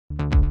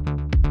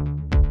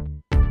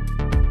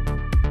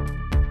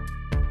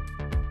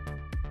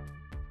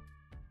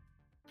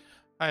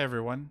Hi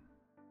everyone.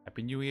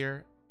 Happy New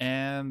Year.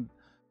 And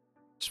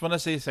just want to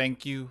say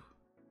thank you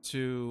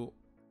to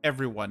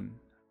everyone.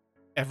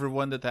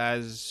 Everyone that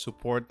has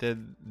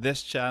supported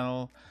this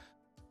channel,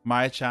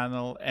 my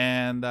channel,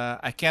 and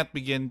I can't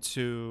begin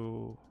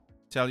to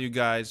tell you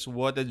guys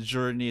what a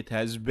journey it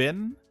has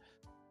been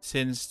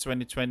since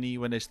 2020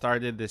 when I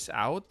started this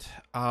out.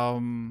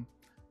 I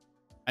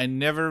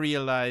never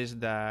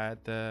realized that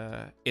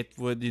it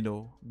would,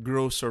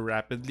 grow so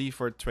rapidly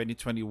for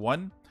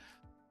 2021.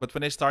 But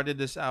when I started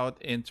this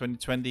out in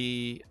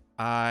 2020,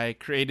 I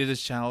created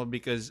this channel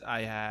because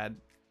I had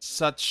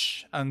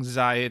such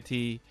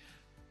anxiety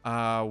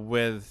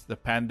with the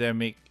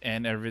pandemic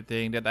and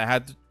everything that I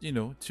had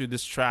to, to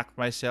distract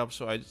myself.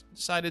 So I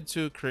decided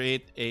to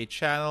create a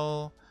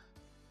channel,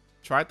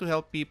 try to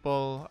help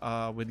people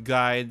with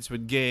guides,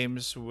 with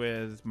games,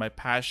 with my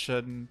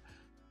passion.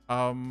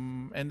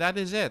 And that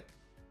is it.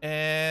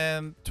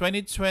 And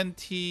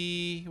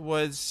 2020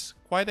 was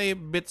quite a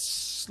bit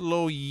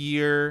slow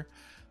year.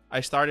 I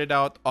started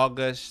out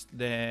August,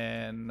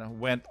 then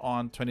went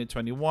on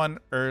 2021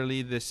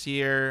 early this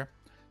year.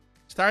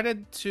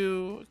 Started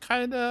to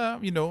kind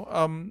of,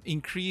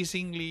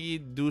 increasingly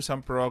do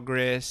some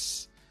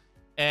progress.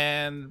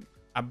 And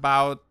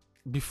about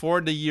before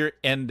the year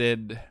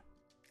ended,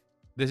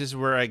 this is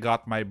where I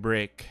got my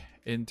break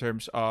in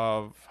terms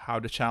of how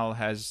the channel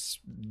has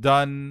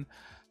done,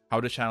 how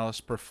the channel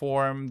has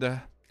performed.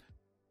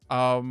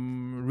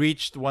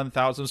 Reached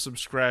 1,000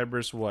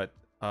 subscribers. What?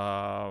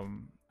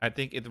 I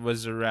think it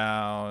was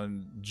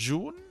around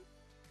June.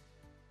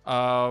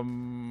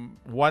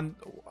 One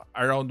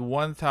around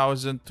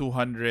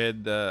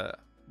 1,200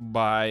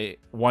 by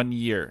 1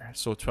 year,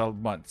 so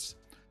 12 months.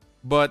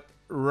 But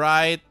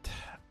right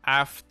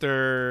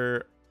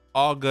after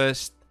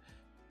August,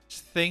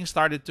 things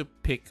started to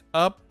pick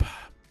up.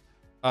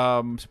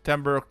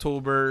 September,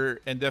 October,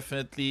 and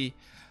definitely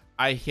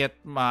I hit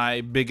my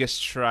biggest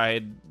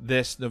stride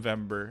this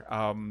November.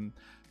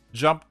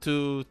 Jumped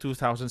to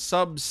 2,000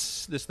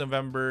 subs this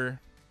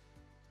November,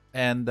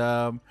 and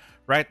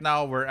right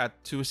now we're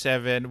at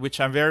 2.7,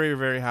 which I'm very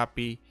very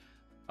happy.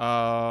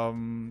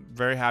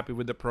 Very happy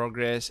with the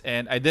progress,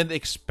 and I didn't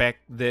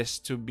expect this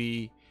to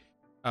be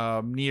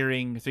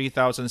nearing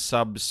 3,000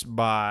 subs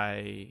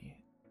by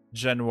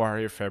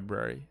January or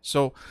February.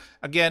 So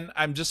again,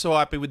 I'm just so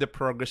happy with the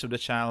progress of the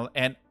channel,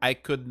 and I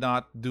could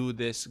not do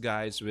this,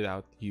 guys,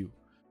 without you.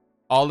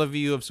 All of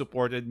you have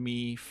supported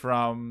me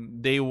from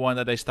day one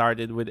that I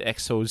started with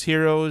Exo's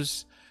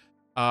Heroes,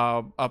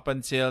 up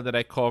until that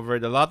I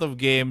covered a lot of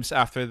games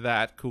after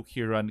that.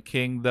 Cookie Run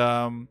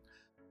Kingdom,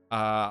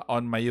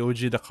 on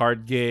Mayoji the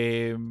card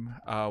game.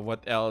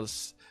 What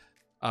else?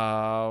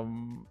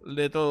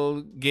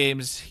 Little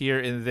games here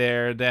and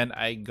there. Then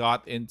I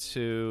got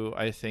into,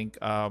 I think,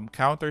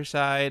 Counter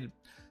Side.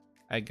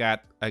 I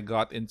got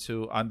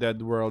into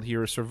Undead World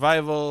Hero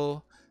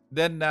Survival.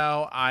 Then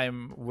now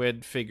I'm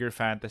with Figure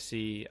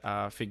Fantasy,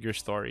 Figure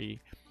Story.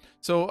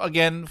 So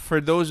again,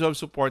 for those who have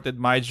supported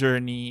my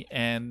journey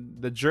and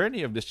the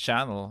journey of this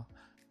channel,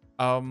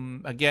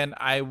 again,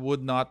 I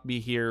would not be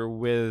here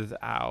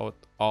without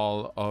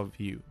all of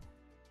you.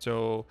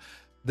 So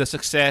the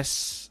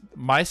success,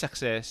 my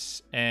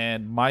success,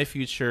 and my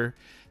future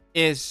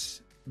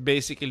is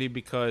basically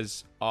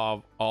because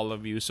of all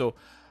of you. So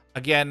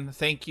again,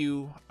 thank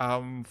you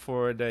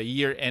for the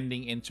year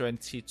ending in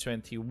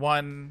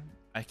 2021.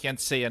 I can't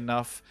say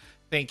enough.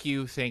 Thank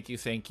you, thank you,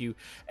 thank you.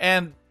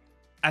 And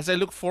as I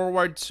look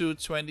forward to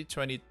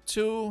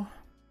 2022,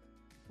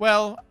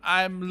 well,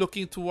 I'm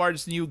looking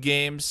towards new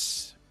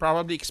games,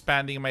 probably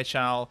expanding my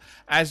channel.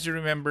 As you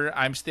remember,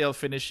 I'm still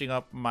finishing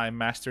up my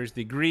master's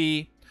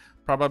degree,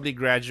 probably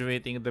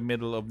graduating in the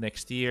middle of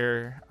next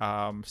year.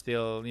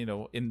 Still,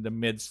 in the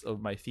midst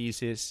of my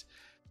thesis.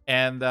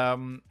 And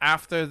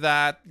after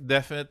that,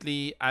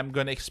 definitely, I'm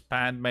going to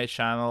expand my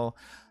channel.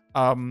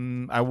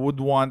 I would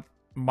want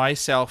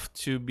myself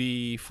to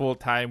be full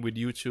time with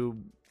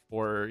YouTube,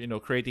 or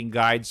creating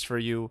guides for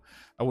you.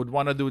 I would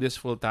want to do this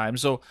full time.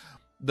 So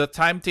the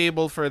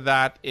timetable for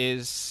that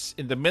is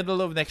in the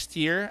middle of next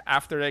year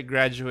after I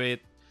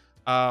graduate.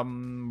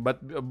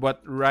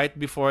 But right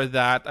before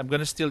that, I'm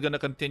gonna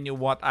continue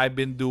what I've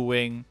been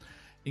doing,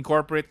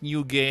 incorporate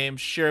new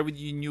games, share with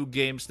you new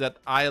games that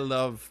I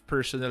love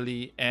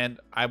personally, and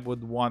I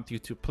would want you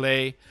to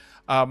play.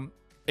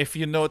 If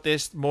you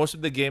noticed, most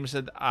of the games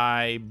that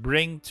I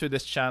bring to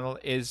this channel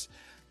is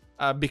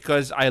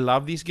because I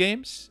love these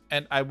games,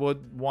 and I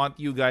would want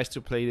you guys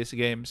to play these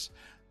games.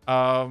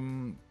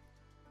 The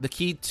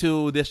key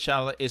to this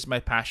channel is my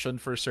passion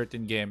for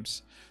certain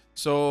games.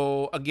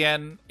 So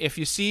again, if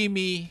you see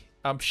me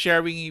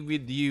sharing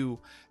with you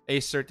a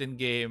certain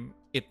game,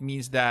 it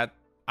means that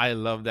I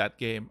love that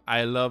game.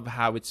 I love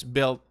how it's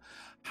built,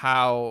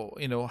 how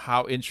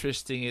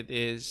interesting it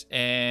is,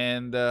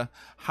 and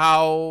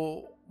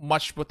how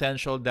much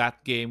potential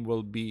that game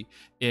will be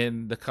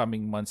in the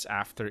coming months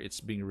after it's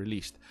being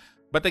released.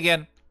 But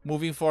again,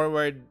 moving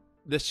forward,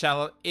 this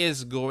channel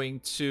is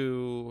going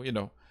to,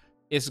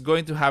 is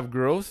going to have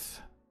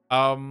growth.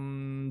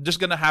 Just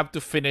gonna have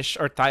to finish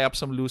or tie up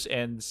some loose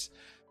ends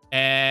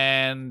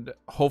And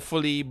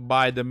hopefully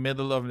by the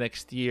middle of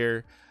next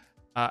year,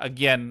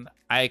 again,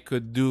 I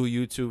could do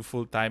YouTube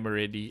full time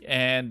already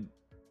and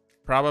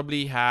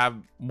probably have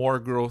more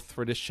growth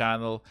for this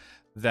channel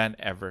than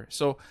ever.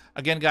 So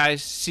again,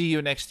 guys, see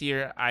you next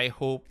year. I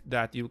hope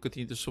that you will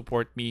continue to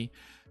support me.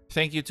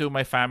 Thank you to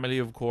my family,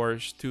 of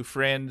course, to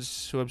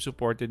friends who have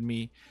supported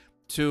me,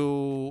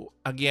 to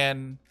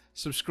again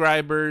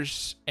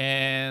subscribers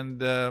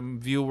and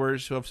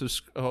viewers who have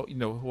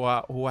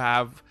who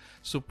have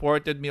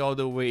supported me all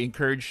the way,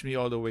 encouraged me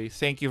all the way.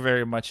 Thank you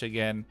very much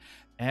again,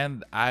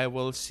 and I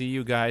will see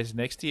you guys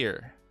next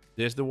year.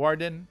 This is the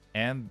Warden,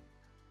 and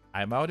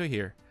I'm out of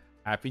here.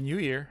 Happy New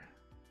Year.